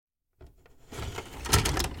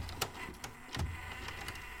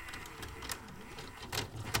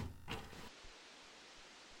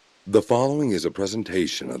The following is a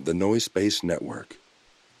presentation of the Noise Space Network.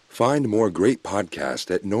 Find more great podcasts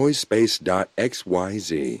at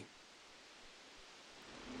noisespace.xyz.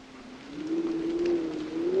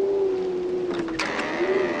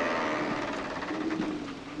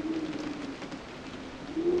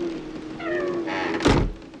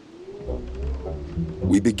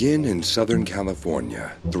 We begin in Southern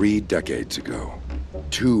California 3 decades ago.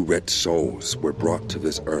 2 rich souls were brought to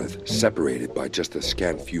this earth, separated by just a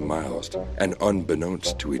scant few miles and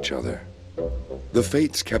unbeknownst to each other. The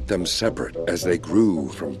fates kept them separate as they grew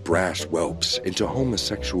from brash whelps into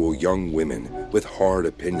homosexual young women with hard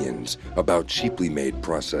opinions about cheaply made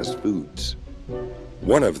processed foods.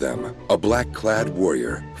 One of them, a black-clad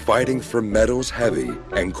warrior fighting for metals heavy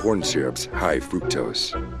and corn syrups high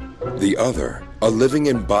fructose. The other, a living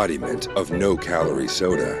embodiment of no-calorie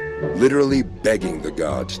soda, literally begging the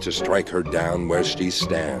gods to strike her down where she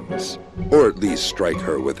stands, or at least strike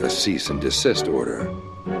her with a cease and desist order.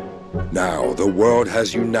 Now, the world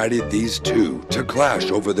has united these two to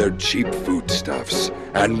clash over their cheap foodstuffs,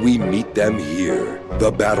 and we meet them here,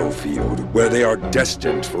 the battlefield, where they are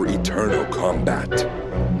destined for eternal combat.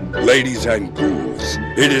 Ladies and ghouls,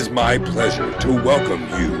 it is my pleasure to welcome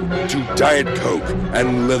you to Diet Coke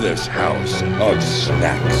and Lilith's House of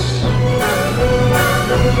Snacks.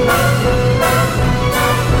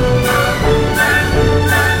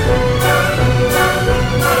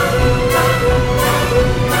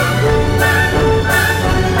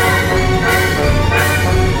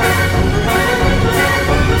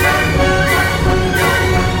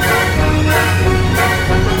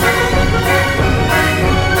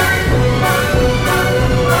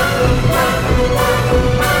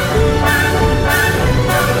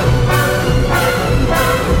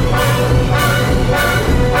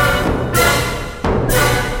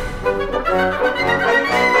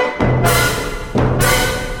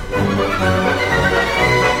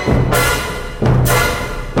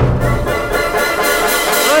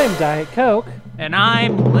 Diet Coke. And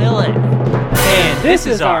I'm Lilith. And this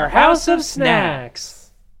is our House of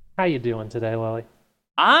Snacks. How you doing today, Lily?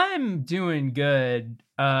 I'm doing good.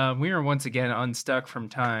 We are once again unstuck from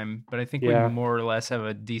time, but I think we more or less have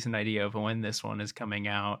a decent idea of when this one is coming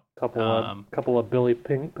out. Couple of Billy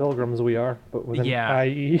Pilgrims we are, but with an IE,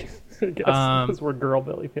 I guess, because we're girl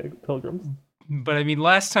Billy Pilgrims. But I mean,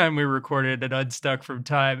 last time we recorded an Unstuck from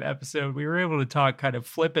Time episode, we were able to talk kind of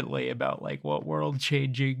flippantly about like what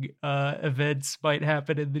world-changing events might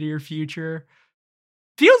happen in the near future.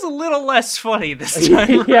 Feels a little less funny this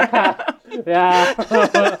time. Yeah.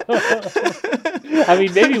 I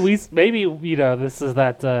mean, maybe you know, this is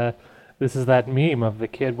that meme of the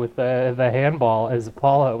kid with the handball as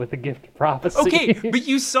Apollo with the gift of prophecy. Okay, but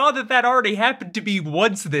you saw that already happened to me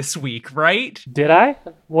once this week, right? Did I?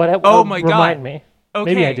 Oh my God. Remind me.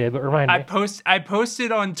 Okay. Maybe I did, but remind me. I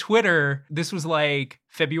posted on Twitter, this was like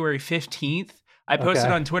February 15th. I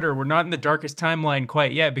posted on Twitter, we're not in the darkest timeline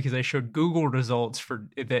quite yet because I showed Google results for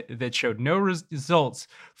that showed no results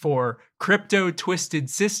for Crypto Twisted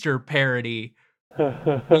Sister parody.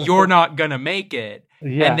 You're not gonna make it.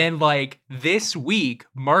 Yeah. And then like this week,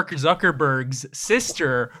 Mark Zuckerberg's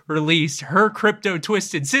sister released her Crypto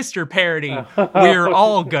Twisted Sister parody. We're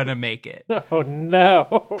all gonna make it. Oh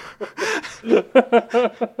no.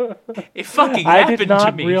 It fucking happened to me. I did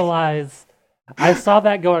not realize. I saw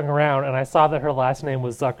that going around, and I saw that her last name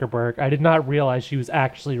was Zuckerberg. I did not realize she was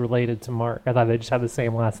actually related to Mark. I thought they just had the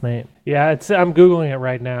same last name. Yeah, I'm Googling it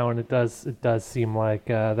right now, and it does seem like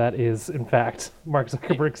that is, in fact, Mark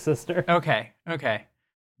Zuckerberg's sister. Okay.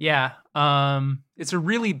 Yeah, it's a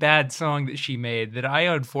really bad song that she made that I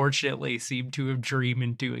unfortunately seem to have dreamed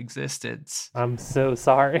into existence. I'm so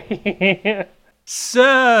sorry.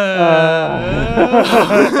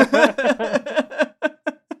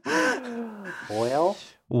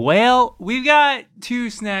 Well, we've got 2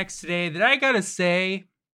 snacks today that I gotta say,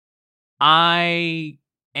 both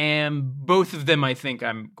of them I think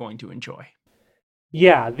I'm going to enjoy.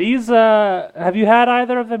 Yeah, these, have you had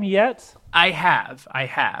either of them yet? I have. I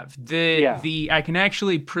can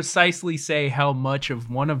actually precisely say how much of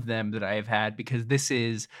one of them that I have had because this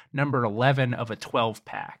is number 11 of a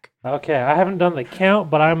 12-pack. Okay, I haven't done the count,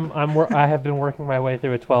 but I have been working my way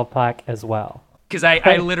through a 12-pack as well. Because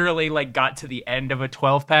I literally like got to the end of a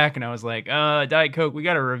 12-pack and I was like, Diet Coke, we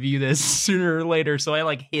got to review this sooner or later. So I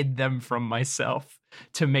like hid them from myself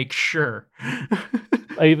to make sure.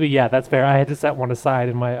 Yeah, that's fair. I had to set one aside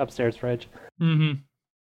in my upstairs fridge. Mm-hmm.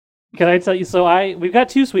 Can I tell you? So we've got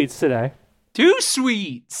 2 sweets today. Two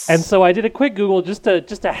sweets. And so I did a quick Google just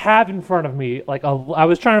to have in front of me, like I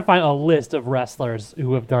was trying to find a list of wrestlers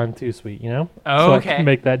who have done Too Sweet, you know? Oh, so okay. I can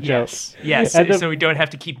make that joke. Yes. And so we don't have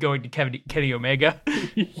to keep going to Kenny Omega.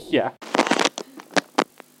 Yeah.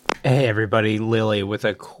 Hey everybody, Lily with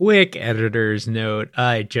a quick editor's note.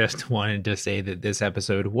 I just wanted to say that this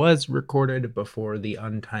episode was recorded before the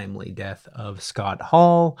untimely death of Scott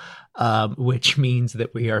Hall, which means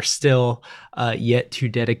that we are still yet to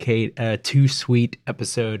dedicate a Too Sweet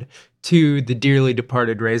episode to the dearly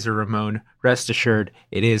departed Razor Ramon. Rest assured,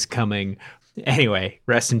 it is coming. Anyway,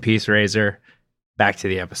 rest in peace, Razor. Back to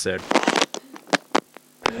the episode.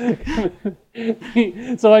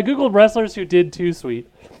 So I Googled wrestlers who did Too Sweet.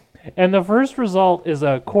 And the first result is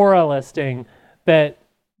a Quora listing that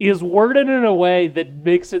is worded in a way that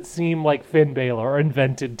makes it seem like Finn Balor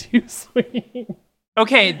invented Too Sweet.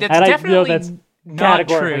 Okay, that's and definitely that's not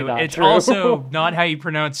true. Not it's true. also not how you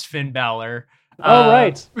pronounce Finn Balor. Oh,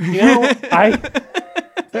 right. You know,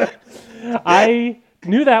 I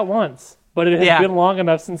knew that once, but it has been long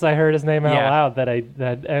enough since I heard his name out loud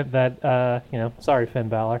that sorry, Finn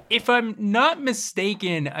Balor. If I'm not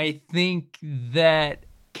mistaken, I think that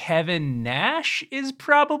Kevin Nash is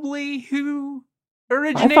probably who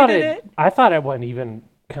originated it. I thought it went even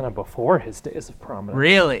kind of before his days of prominence.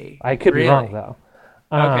 Really? I could be wrong though.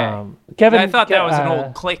 Okay. Kevin, I thought that was an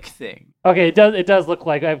old Click thing. Okay, it does look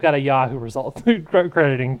like I've got a Yahoo result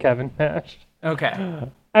crediting Kevin Nash. Okay.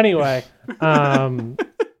 Anyway,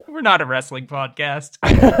 we're not a wrestling podcast.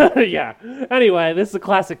 Yeah. Anyway, this is a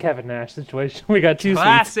classic Kevin Nash situation. We got two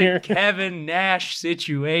seats here. Classic Kevin Nash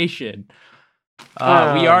situation. We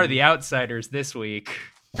are the outsiders this week.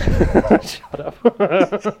 Shut up.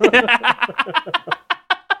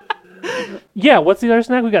 Yeah, what's the other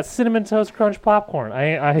snack? We got Cinnamon Toast Crunch popcorn.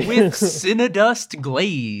 With Cinnadust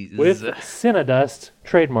glaze. With Cinnadust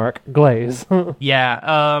trademark glaze. Yeah,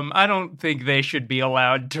 I don't think they should be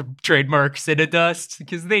allowed to trademark Cinnadust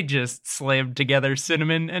because they just slammed together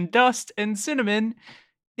cinnamon and dust, and cinnamon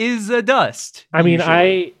is a dust. I mean, usually.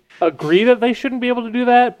 I agree that they shouldn't be able to do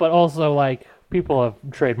that, but also, like, people have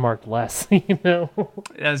trademarked less, you know?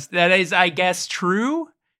 That is, I guess, true.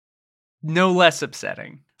 No less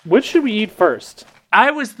upsetting. Which should we eat first? I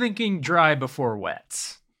was thinking dry before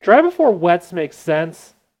wets. Dry before wets makes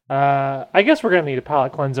sense. I guess we're going to need a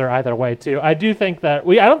palate cleanser either way, too. I do think that...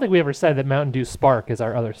 I don't think we ever said that Mountain Dew Spark is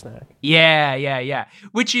our other snack. Yeah.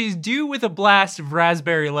 Which is due with a blast of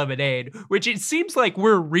raspberry lemonade, which it seems like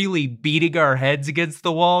we're really beating our heads against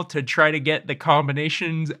the wall to try to get the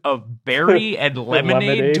combinations of berry and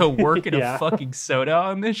lemonade to work in a fucking soda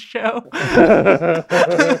on this show.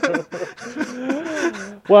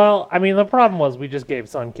 Well, I mean, the problem was we just gave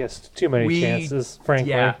Sunkist too many chances, frankly.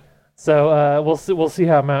 Yeah. So we'll see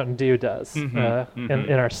how Mountain Dew does in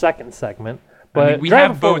our second segment. But I mean, we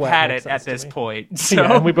have both had it at this point. So.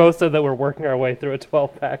 Yeah, and we both said that we're working our way through a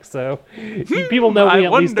 12-pack, so people know we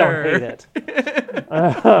at least don't hate it.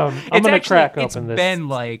 I'm going to crack open this. It's been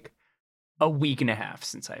like a week and a half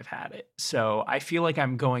since I've had it, so I feel like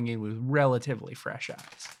I'm going in with relatively fresh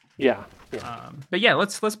eyes. Yeah. But yeah,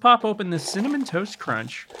 let's pop open the Cinnamon Toast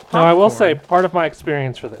Crunch popcorn. Now, I will say, part of my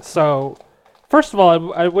experience for this, so... First of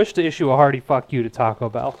all, I wish to issue a hearty fuck you to Taco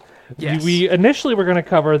Bell. Yes. We initially were going to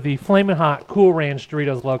cover the Flamin' Hot Cool Ranch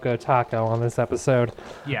Doritos Loco Taco on this episode.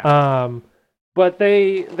 Yeah. But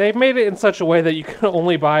they made it in such a way that you can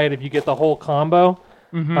only buy it if you get the whole combo.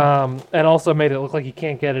 Mm-hmm. And also made it look like you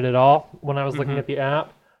can't get it at all when I was looking at the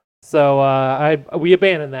app. So we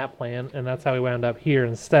abandoned that plan, and that's how we wound up here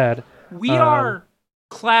instead. We are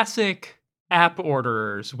classic app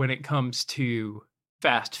orderers when it comes to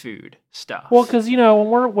fast food stuff. Well, because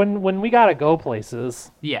when we gotta go places,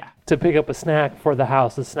 to pick up a snack for the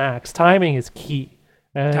house of snacks, timing is key.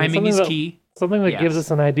 And timing is key. Something that gives us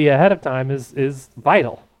an idea ahead of time is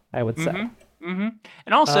vital, I would say. Mm-hmm.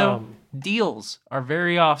 And also, deals are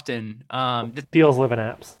very often deals live in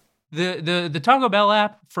apps. The Taco Bell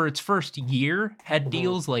app for its first year had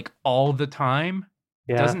deals like all the time.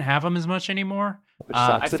 Yeah. It doesn't have them as much anymore. Which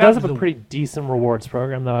sucks. It does have a pretty decent rewards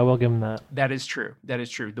program, though. I will give them that. That is true.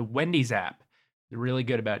 The Wendy's app is really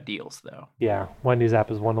good about deals, though. Yeah, Wendy's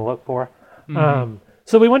app is one to look for. Mm-hmm.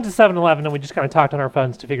 So we went to 7-Eleven and we just kind of talked on our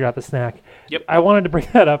phones to figure out the snack. Yep. I wanted to bring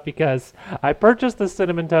that up because I purchased the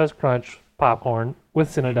Cinnamon Toast Crunch popcorn with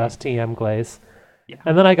Cinnadust TM glaze. Yeah.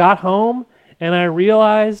 And then I got home and I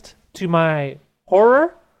realized, to my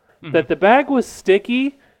horror, that the bag was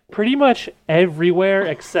sticky pretty much everywhere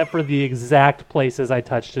except for the exact places I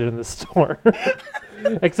touched it in the store.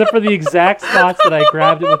 Except for the exact spots that I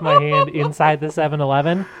grabbed it with my hand inside the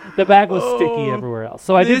 7-Eleven, the bag was sticky everywhere else.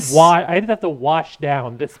 So I did have to wash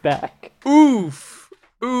down this bag. Oof.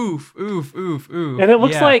 And it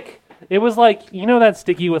looks like it was like, you know, that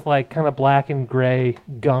sticky with like kind of black and gray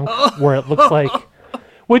gunk where it looks like,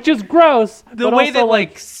 which is gross. The way that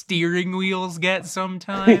like steering wheels get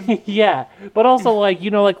sometimes. Yeah, but also like, you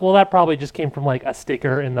know, like, well, that probably just came from like a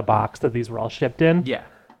sticker in the box that these were all shipped in. Yeah.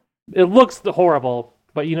 It looks horrible,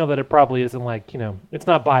 but you know that it probably isn't like, you know, it's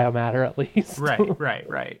not biomatter at least.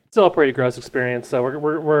 Right. Still a pretty gross experience, so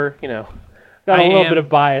we're you know, got a little bit of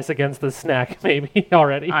bias against the snack maybe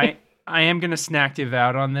already. I am going to snacktive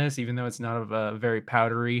out on this, even though it's not a very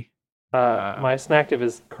powdery. My snacktive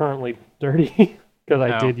is currently dirty because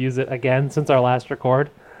I did use it again since our last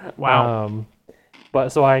record. Wow. But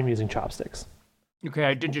so I am using chopsticks. Okay,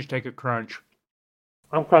 I did just take a crunch.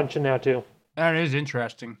 I'm crunching now too. That is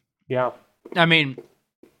interesting. Yeah. I mean,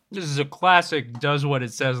 this is a classic does what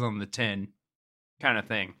it says on the tin kind of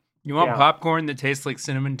thing. You want popcorn that tastes like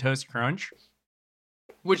Cinnamon Toast Crunch?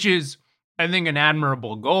 Which is, I think, an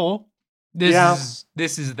admirable goal. This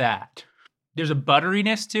is that. There's a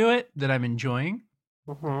butteriness to it that I'm enjoying.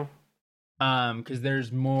 Mm-hmm. Because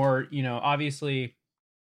there's more, you know, obviously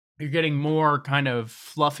you're getting more kind of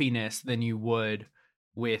fluffiness than you would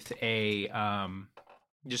with a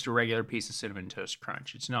just a regular piece of Cinnamon Toast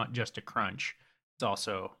Crunch. It's not just a crunch.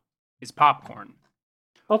 It's popcorn.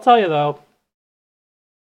 I'll tell you though,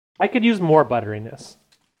 I could use more butteriness.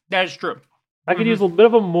 That is true. I could use a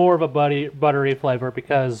bit of more of a buttery flavor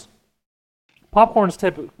because popcorn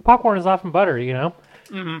is often buttery, you know?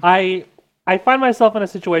 Mm-hmm. I find myself in a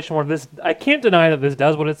situation where I can't deny that this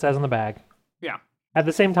does what it says in the bag. Yeah. At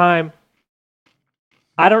the same time,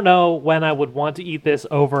 I don't know when I would want to eat this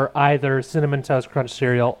over either Cinnamon Toast Crunch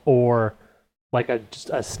cereal or like just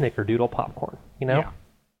a Snickerdoodle popcorn, you know? Yeah.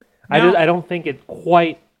 I don't think it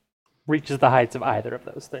quite reaches the heights of either of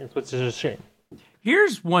those things, which is a shame.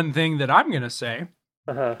 Here's one thing that I'm going to say.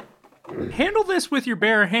 Uh-huh. Handle this with your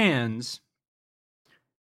bare hands.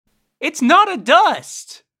 It's not a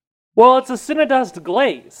dust. Well, it's a Cinnadust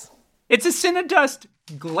glaze. It's a Cinnadust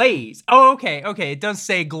glaze. Oh, okay. It does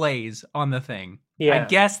say glaze on the thing. Yeah. I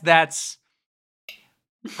guess that's...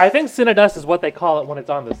 I think Cinnadust is what they call it when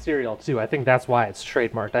it's on the cereal, too. I think that's why it's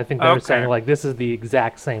trademarked. I think they're saying, like, this is the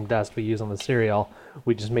exact same dust we use on the cereal.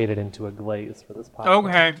 We just made it into a glaze for this podcast.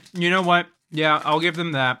 Okay. You know what? Yeah, I'll give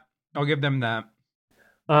them that. Yeah,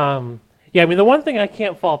 I mean, the one thing I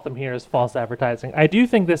can't fault them here is false advertising. I do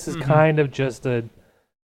think this is kind of just a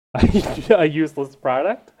useless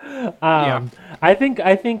product. I think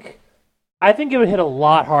it would hit a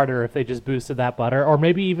lot harder if they just boosted that butter, or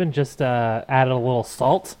maybe even just added a little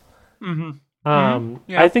salt.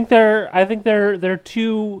 I think they're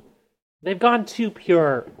too. They've gone too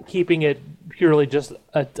pure, keeping it purely just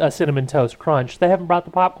a Cinnamon Toast Crunch. They haven't brought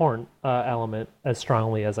the popcorn element as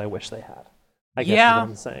strongly as I wish they had. I guess is what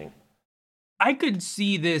I'm saying. I could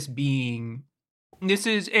see this being. This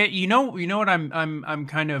is you know what I'm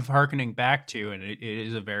kind of hearkening back to, and it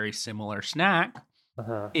is a very similar snack.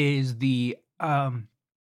 Is the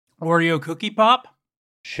Oreo cookie pop?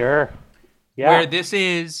 Sure. Yeah. Where this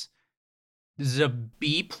is a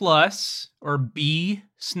B+ or B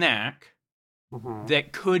snack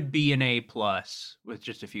that could be an A+ with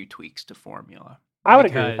just a few tweaks to formula. I would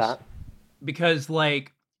agree with that. Because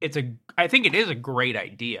like I think it is a great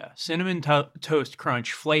idea. Cinnamon Toast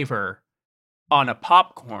Crunch flavor on a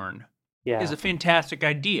popcorn is a fantastic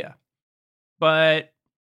idea. But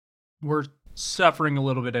we're suffering a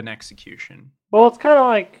little bit in execution. Well, it's kind of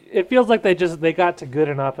like, it feels like they got to good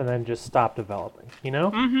enough and then just stopped developing, you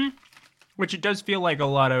know? Mm-hmm. Which it does feel like a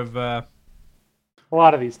lot of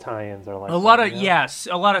these tie-ins are like a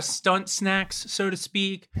lot of stunt snacks, so to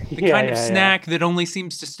speak. The kind of snack that only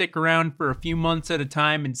seems to stick around for a few months at a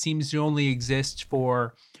time and seems to only exist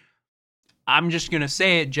for, I'm just going to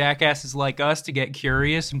say it, jackasses like us to get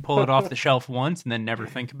curious and pull it off the shelf once and then never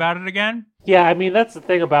think about it again. Yeah, I mean, that's the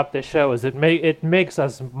thing about this show is it makes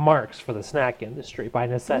us marks for the snack industry by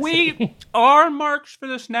necessity. We are marks for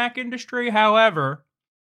the snack industry, however,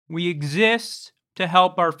 we exist to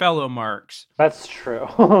help our fellow marks. That's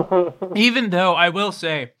true. Even though I will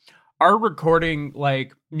say, our recording,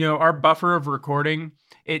 like, you know, our buffer of recording,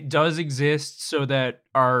 it does exist so that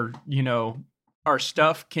our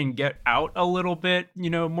stuff can get out a little bit,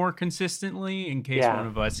 more consistently in case one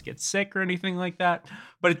of us gets sick or anything like that.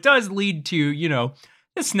 But it does lead to,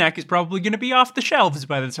 this snack is probably going to be off the shelves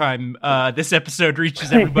by the time this episode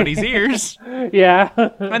reaches everybody's ears. Yeah.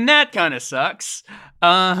 And that kind of sucks.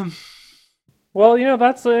 Well,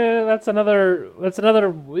 that's another.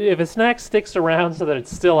 If a snack sticks around so that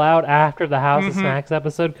it's still out after the House of Snacks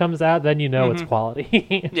episode comes out, then it's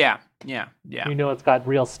quality. Yeah. It's got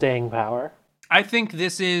real staying power. I think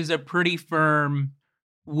this is a pretty firm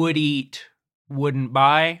would eat, wouldn't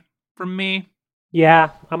buy from me.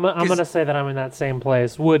 Yeah, I'm gonna say that I'm in that same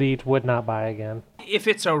place. Would eat, would not buy again. If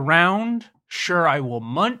it's around, sure, I will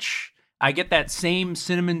munch. I get that same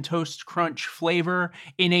Cinnamon Toast Crunch flavor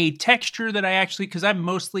in a texture that I actually, because I'm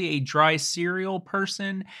mostly a dry cereal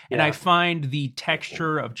person, and I find the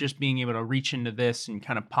texture of just being able to reach into this and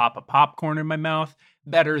kind of pop a popcorn in my mouth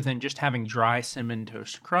better than just having dry Cinnamon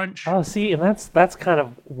Toast Crunch. Oh, see, and that's kind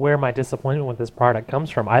of where my disappointment with this product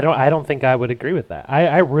comes from. I don't think I would agree with that.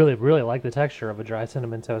 I really, really like the texture of a dry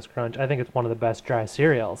Cinnamon Toast Crunch. I think it's one of the best dry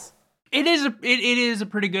cereals. It is a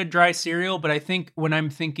pretty good dry cereal, but I think when I'm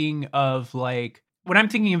thinking of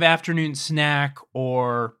afternoon snack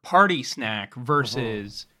or party snack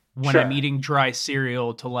versus when I'm eating dry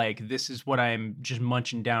cereal to like, this is what I'm just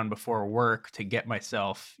munching down before work to get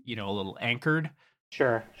myself, a little anchored.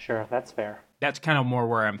 Sure, that's fair. That's kind of more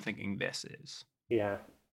where I'm thinking this is. Yeah.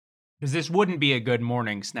 Because this wouldn't be a good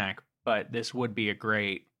morning snack, but this would be a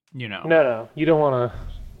great, No, you don't want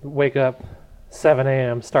to wake up 7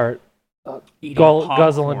 a.m., start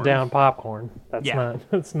guzzling down popcorn. That's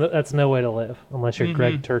no way to live unless you're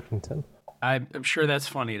Greg Turkington. I'm sure that's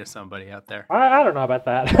funny to somebody out there. I don't know about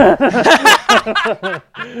that.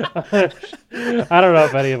 I don't know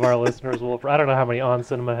if any of our listeners will. I don't know how many on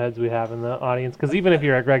cinema heads we have in the audience, because even if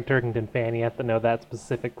you're a Greg Turkington fan, you have to know that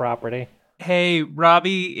specific property. Hey,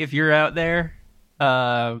 Robbie, if you're out there,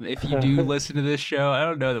 if you do listen to this show, I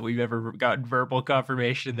don't know that we've ever gotten verbal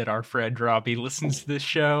confirmation that our friend Robbie listens to this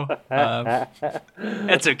show.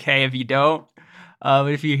 That's okay if you don't.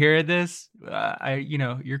 If you hear this,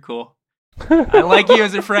 you're cool. I like you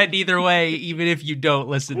as a friend either way, even if you don't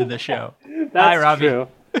listen to the show. Hi, Robbie. True.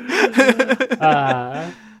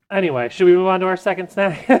 Anyway, should we move on to our second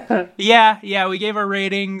snack? Yeah, we gave our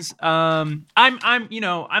ratings. I'm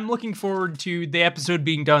looking forward to the episode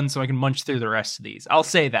being done so I can munch through the rest of these. I'll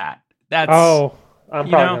say that. I'm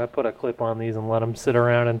probably gonna put a clip on these and let them sit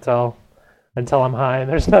around until I'm high and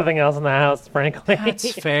there's nothing else in the house, frankly.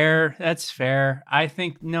 That's fair. I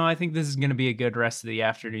think this is gonna be a good rest of the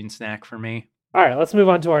afternoon snack for me. All right, let's move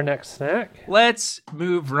on to our next snack. Let's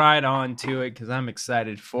move right on to it because I'm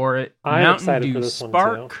excited for it. I'm excited for this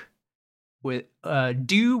Spark one too. With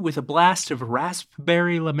Dew with a blast of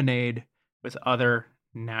raspberry lemonade with other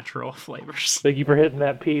natural flavors. Thank you for hitting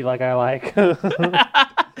that P like I like.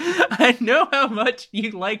 I know how much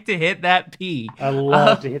you like to hit that P. I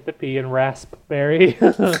love to hit the P in raspberry.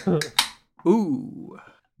 Ooh,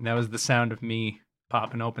 that was the sound of me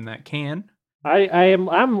popping open that can.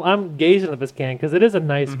 I'm gazing at this can because it is a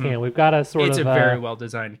nice can. We've got a It's a very well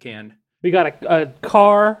designed can. We got a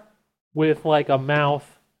car with like a mouth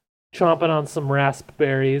chomping on some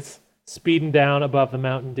raspberries, speeding down above the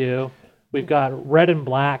Mountain Dew. We've got red and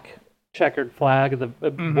black checkered flag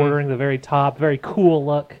bordering the very top. Very cool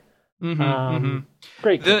look.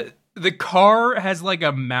 Great. The car has like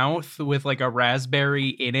a mouth with like a raspberry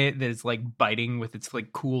in it that is like biting with its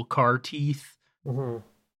like cool car teeth.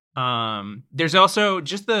 There's also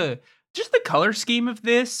just the color scheme of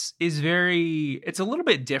this is it's a little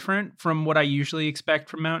bit different from what I usually expect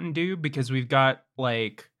from Mountain Dew, because we've got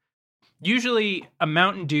like, usually a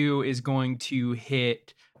Mountain Dew is going to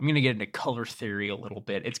hit, I'm going to get into color theory a little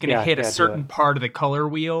bit. It's going to hit a certain part of the color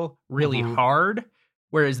wheel really hard.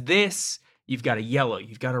 Whereas this, you've got a yellow,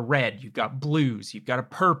 you've got a red, you've got blues, you've got a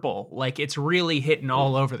purple. Like it's really hitting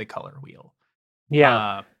all over the color wheel.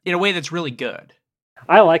 Yeah. In a way that's really good.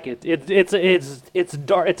 I like it. It's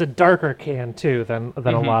dark. It's a darker can too than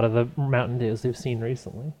a lot of the Mountain Dews we've seen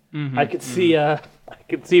recently. I could see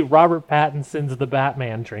Robert Pattinson's The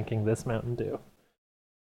Batman drinking this Mountain Dew.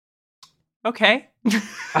 Okay.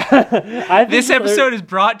 This episode is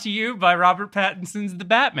brought to you by Robert Pattinson's The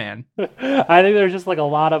Batman. I think there's just like a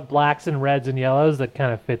lot of blacks and reds and yellows that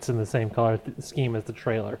kind of fits in the same color scheme as the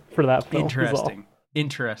trailer for that film.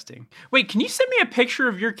 Interesting. Wait, can you send me a picture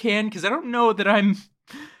of your can? Because I don't know that I'm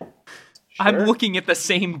looking at the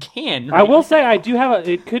same can. Right? I will say I do have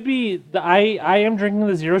it could be, I am drinking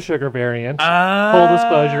the zero sugar variant, full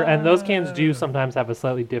disclosure, and those cans do sometimes have a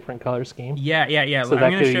slightly different color scheme. Yeah. So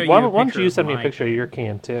I'm going to show you why don't you send me a picture of your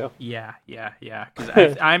can too? Yeah.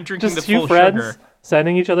 Because I'm drinking just the full friends sugar.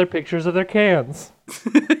 Sending each other pictures of their cans.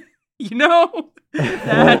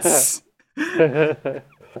 That's...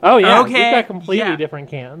 Oh yeah, Okay, we've got completely yeah. different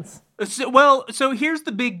cans. So here's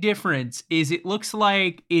the big difference: is it looks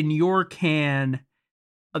like in your can,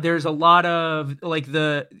 there's a lot of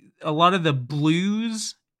the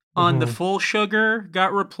blues on the Mhm. full sugar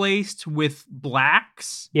got replaced with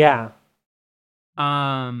blacks. Yeah.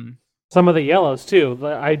 Some of the yellows too.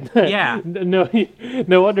 Yeah.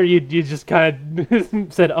 No wonder you just kind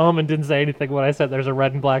of said and didn't say anything when I said there's a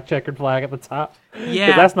red and black checkered flag at the top. Yeah,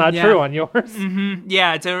 'Cause that's not yeah. true on yours.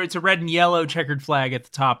 Yeah, it's a red and yellow checkered flag at the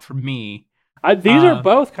top for me. These are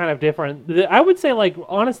both kind of different. I would say, like,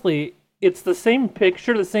 honestly, it's the same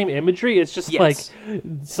picture, the same imagery. It's just like, Yes.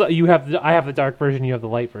 so I have the dark version, you have the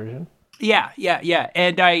light version. Yeah.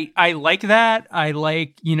 And I like that. I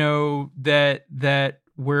like, that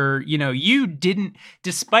where, you didn't,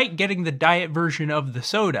 despite getting the diet version of the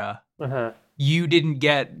soda, Uh-huh. you didn't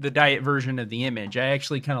get the diet version of the image. I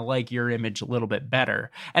actually kind of like your image a little bit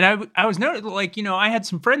better. And I was noting, like, I had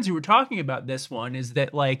some friends who were talking about this one, is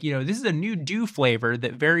that, like, this is a new dew flavor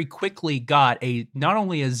that very quickly got not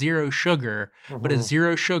only a zero sugar, but a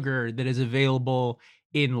zero sugar that is available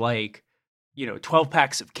in, like, 12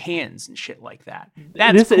 packs of cans and shit like that.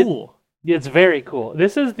 That's cool. It's very cool.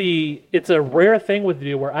 It's a rare thing with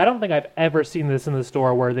dew where I don't think I've ever seen this in the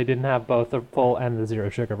store where they didn't have both the full and the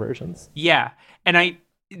zero sugar versions. Yeah. And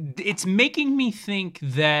it's making me think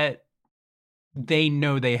that they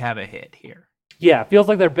know they have a hit here. Yeah, it feels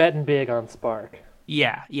like they're betting big on Spark.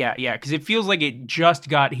 Yeah. Because it feels like it just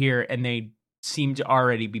got here and they seem to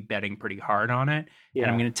already be betting pretty hard on it. Yeah.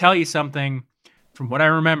 And I'm going to tell you something. From what I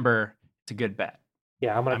remember, it's a good bet.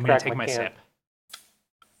 Yeah, I'm going gonna to take my can. sip.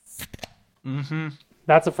 Mm-hmm.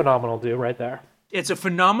 That's a phenomenal dew right there. It's a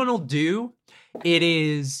phenomenal dew. It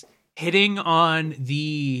is hitting on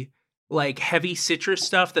the, like, heavy citrus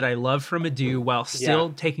stuff that I love from a dew while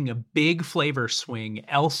still taking a big flavor swing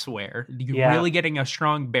elsewhere. You're really getting a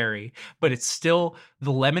strong berry, but it's still,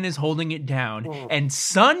 the lemon is holding it down. And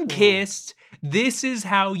Sunkissed, this is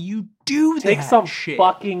how you do that. Take some shit.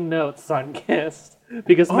 fucking notes, Sunkissed,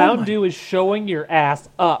 because Mountain Dew is showing your ass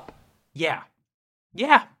up. Yeah.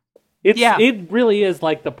 It really is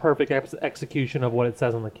like the perfect execution of what it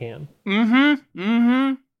says on the can.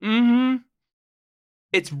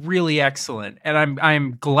 It's really excellent, and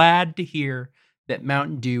I'm glad to hear that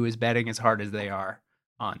Mountain Dew is betting as hard as they are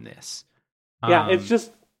on this. Yeah,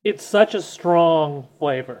 it's such a strong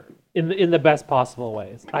flavor in the best possible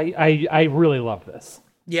ways. I really love this.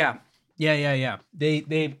 Yeah.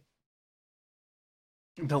 The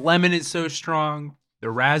lemon is so strong. The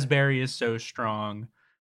raspberry is so strong.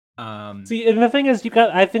 See, and the thing is,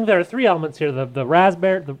 I think there are three elements here: the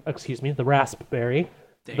raspberry, the raspberry,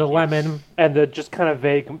 lemon, and the just kind of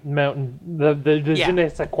vague mountain, the je ne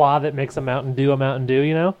sais quoi that makes a Mountain Dew,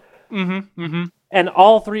 And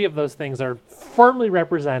all three of those things are firmly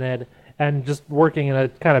represented and just working in a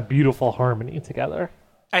kind of beautiful harmony together.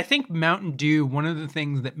 I think Mountain Dew, one of the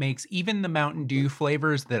things that makes even the Mountain Dew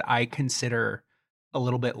flavors that I consider a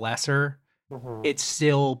little bit lesser, it's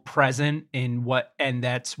still present in and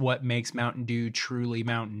that's what makes Mountain Dew truly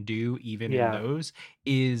Mountain Dew, even in those,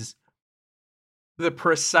 is the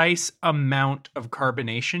precise amount of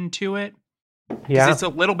carbonation to it. Because it's a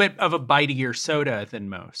little bit of a bitier soda than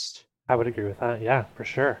most. I would agree with that. Yeah, for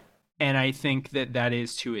sure. And I think that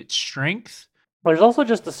is to its strength. There's also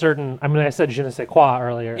just a certain, I said je ne sais quoi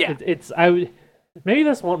earlier. Yeah. Maybe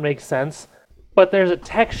this won't make sense, but there's a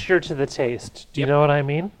texture to the taste. Do you know what I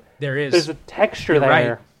mean? There is. There's a texture You're there.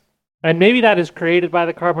 right. And maybe that is created by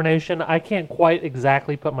the carbonation. I can't quite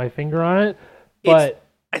exactly put my finger on it, but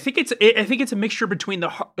I think it's a mixture between the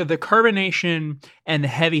carbonation and the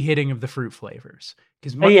heavy hitting of the fruit flavors.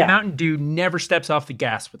 Because Mountain Dew never steps off the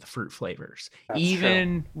gas with the fruit flavors. That's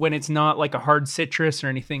Even when it's not like a hard citrus or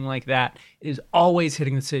anything like that, it is always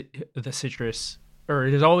hitting the citrus, or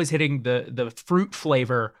it is always hitting the fruit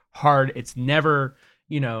flavor hard. It's never,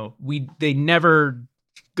 they never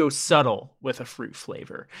go subtle with a fruit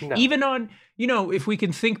flavor. No. Even on, if we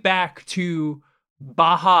can think back to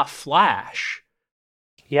Baja Flash,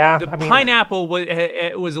 yeah, the pineapple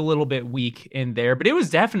was a little bit weak in there, but it was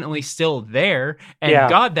definitely still there. And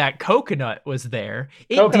God, that coconut was there.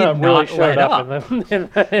 It coconut did really not showed let up up. in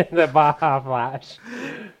the Baja Flash.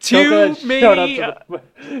 To me,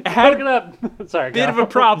 coconut. Sorry, bit of a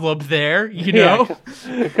problem there, know.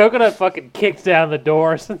 Coconut fucking kicks down the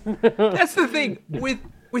doors. That's the thing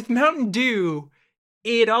with Mountain Dew.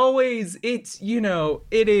 It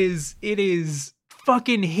is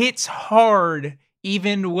fucking hits hard.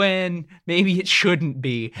 Even when maybe it shouldn't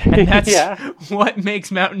be. And that's what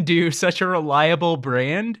makes Mountain Dew such a reliable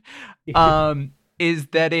brand. is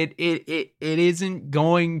that it isn't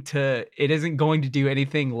going to do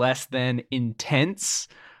anything less than intense.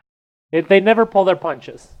 They never pull their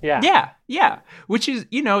punches. Yeah. Which is,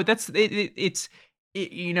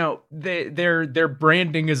 their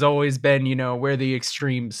branding has always been, we're the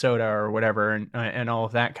extreme soda or whatever, and all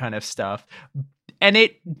of that kind of stuff. And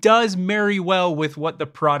it does marry well with what the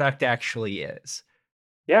product actually is.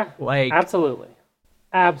 Yeah, like absolutely.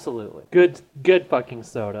 Good fucking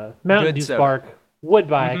soda. Mountain Dew Spark. Would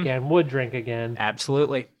buy again. Would drink again.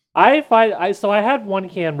 Absolutely. I had one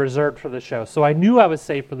can reserved for the show, so I knew I was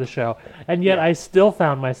safe for the show, and yet I still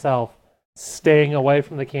found myself staying away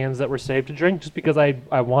from the cans that were saved to drink just because I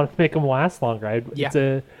want to make them last longer. It's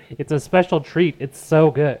a special treat. It's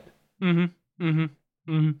so good.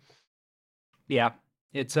 Yeah,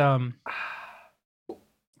 it's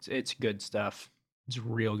good stuff. It's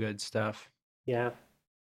real good stuff. Yeah.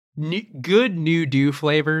 Good new Dew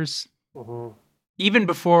flavors. Mm-hmm. Even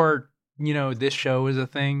before, this show was a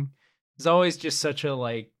thing, it's always just such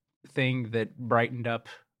a thing that brightened up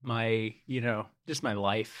my, just my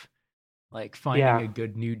life. Like finding a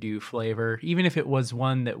good new Dew flavor, even if it was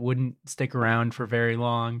one that wouldn't stick around for very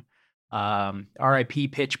long. R.I.P.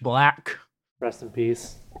 Pitch Black. Rest in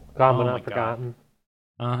peace. Gone but not forgotten.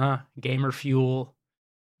 Gamer Fuel.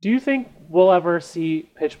 Do you think we'll ever see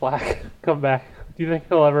Pitch Black come back? Do you think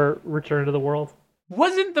he'll ever return to the world?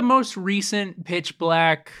 Wasn't the most recent Pitch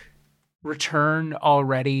Black return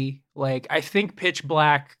already? I think Pitch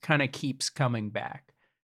Black kind of keeps coming back.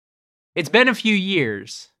 It's been a few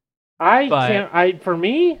years. For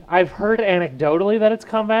me, I've heard anecdotally that it's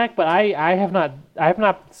come back, but I have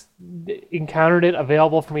not encountered it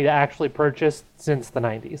available for me to actually purchase since the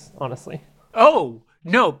 90s, honestly. Oh,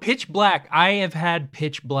 no, Pitch Black. I have had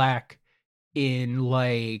Pitch Black in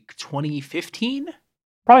 2015.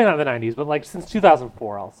 Probably not the 90s, but since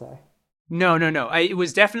 2004, I'll say. No. It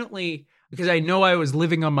was definitely because I know I was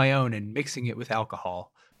living on my own and mixing it with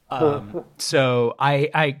alcohol. So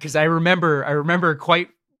because I remember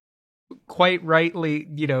quite rightly,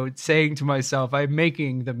 saying to myself, I'm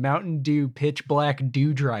making the Mountain Dew Pitch Black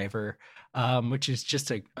Dew Driver, which is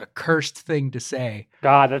just a cursed thing to say.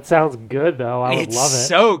 God, that sounds good though. I would love it.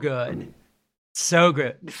 So good. So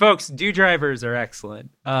good. Folks, Dew Drivers are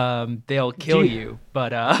excellent. They'll kill you,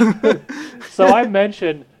 but So I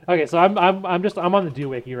mentioned, okay, so I'm on the Dew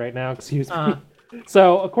Wiki right now, excuse me.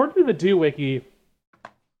 So according to the Dew Wiki,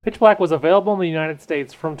 Pitch Black was available in the United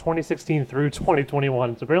States from 2016 through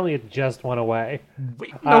 2021, so apparently it just went away.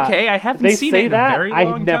 Okay, I haven't seen it in a very long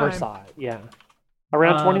time. I never saw it, yeah.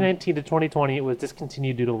 Around 2019 to 2020, it was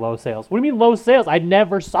discontinued due to low sales. What do you mean low sales? I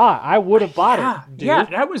never saw it. I would have bought it, dude. Yeah,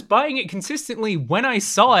 I was buying it consistently when I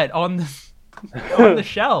saw it on the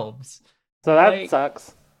shelves. So that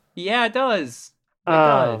sucks. Yeah, it does. It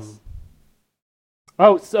does.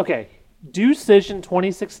 Oh, okay. Decision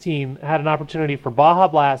 2016 had an opportunity for Baja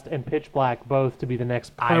Blast and Pitch Black both to be the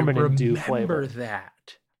next permanent Dew flavor.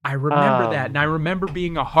 I remember that, and I remember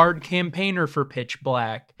being a hard campaigner for Pitch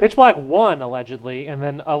Black. Pitch Black won, allegedly, and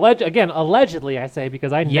then allegedly, I say,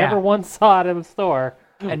 because I never once saw it in the store.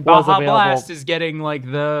 And Baja Blast is getting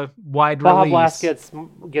the wide Baja release. Blast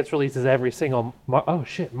gets releases every single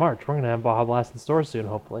March. We're gonna have Baja Blast in stores soon,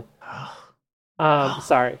 hopefully.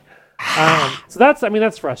 Sorry. So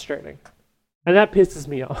that's frustrating, and that pisses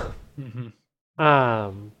me off.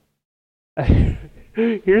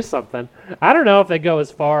 Here's something. I don't know if they go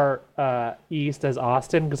as far east as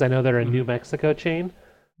Austin, because I know they're a New Mexico chain.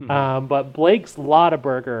 But Blake's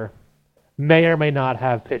Lotaburger may or may not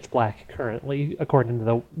have Pitch Black currently, according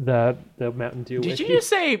to the Mountain Dew. Did you just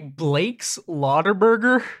say Blake's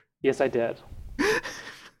Lotaburger? Yes, I did.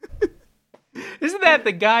 Isn't that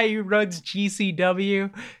the guy who runs GCW?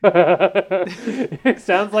 It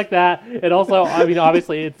sounds like that. It also,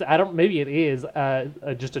 obviously, maybe it is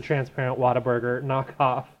just a transparent Whataburger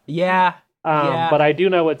knockoff. Yeah. But I do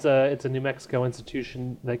know it's a New Mexico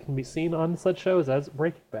institution that can be seen on such shows as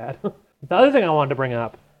Breaking Bad. The other thing I wanted to bring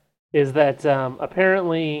up is that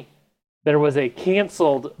apparently there was a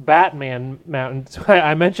canceled Batman Mountain.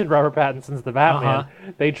 I mentioned Robert Pattinson's The Batman.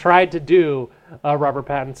 They tried to do a Robert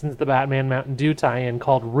Pattinson's The Batman Mountain Dew tie-in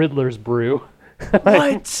called Riddler's Brew.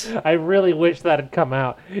 What? I really wish that had come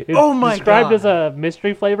out. It's described God. as a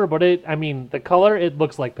mystery flavor, but the color, it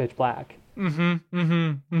looks like Pitch Black.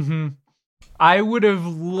 I would have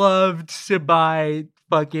loved to buy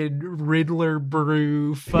fucking Riddler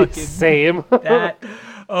Brew. Fucking same. That.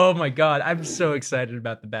 Oh my God, I'm so excited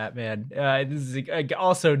about the Batman. This is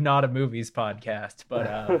also not a movies podcast, but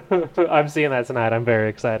I'm seeing that tonight. I'm very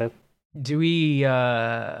excited. Do we? Should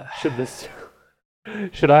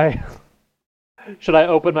I? Should I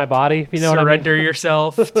open my body? If you know surrender what I mean?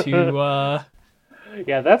 yourself to.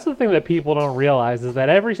 Yeah, that's the thing that people don't realize is that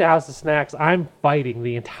every House of Snacks, I'm fighting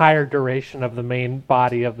the entire duration of the main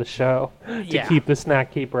body of the show to keep the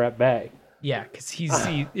snack keeper at bay. Yeah, because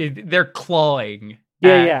they're clawing.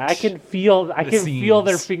 Yeah, I can feel scenes.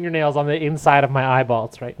 their fingernails on the inside of my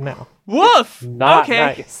eyeballs right now. Woof. Not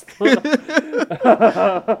okay. nice.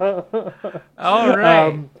 All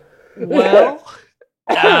right. Well.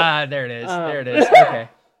 There it is. There it is. Okay.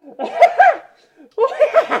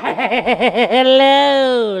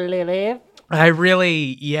 Hello, Lily. I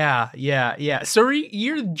really, yeah. So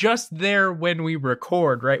you're just there when we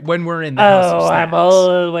record, right? When we're in the House of Snacks. I'm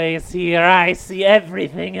always here. I see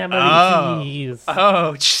everything Emily sees.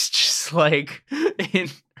 Oh, just like in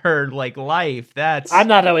her life. I'm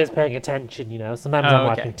not always paying attention, Sometimes I'm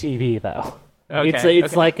watching TV though. Okay,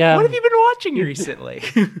 it's like what have you been watching recently?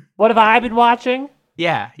 What have I been watching?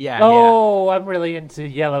 Yeah. I'm really into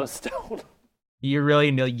Yellowstone. You're really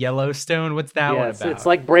into Yellowstone? What's that one about? It's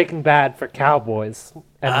like Breaking Bad for cowboys,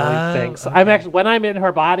 Emily thinks. Okay. When I'm in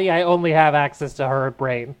her body, I only have access to her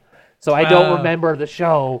brain. So I don't remember the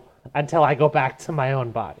show until I go back to my own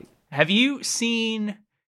body. Have you seen,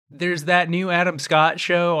 there's that new Adam Scott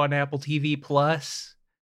show on Apple TV Plus?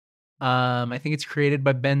 I think it's created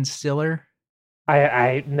by Ben Stiller.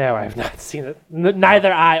 No, I've not seen it.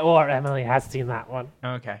 Neither I or Emily has seen that one.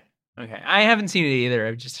 Okay. I haven't seen it either.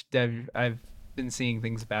 I've been seeing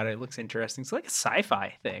things about it. It looks interesting. It's like a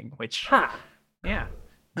sci-fi thing, which yeah. I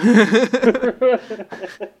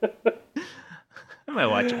might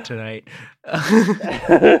watch it tonight.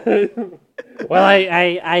 Well,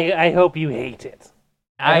 I hope you hate it.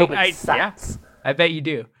 I hope it sucks. Yeah, I bet you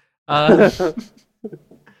do.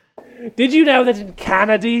 Did you know that in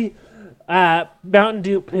Canada, Mountain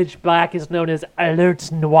Dew Pitch Black is known as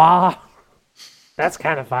Alert Noir? That's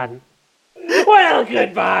kind of fun. Well,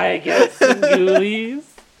 goodbye, ghosts and ghoulies.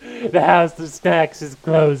 The House of Snacks is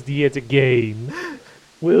closed yet again.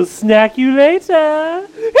 We'll snack you later.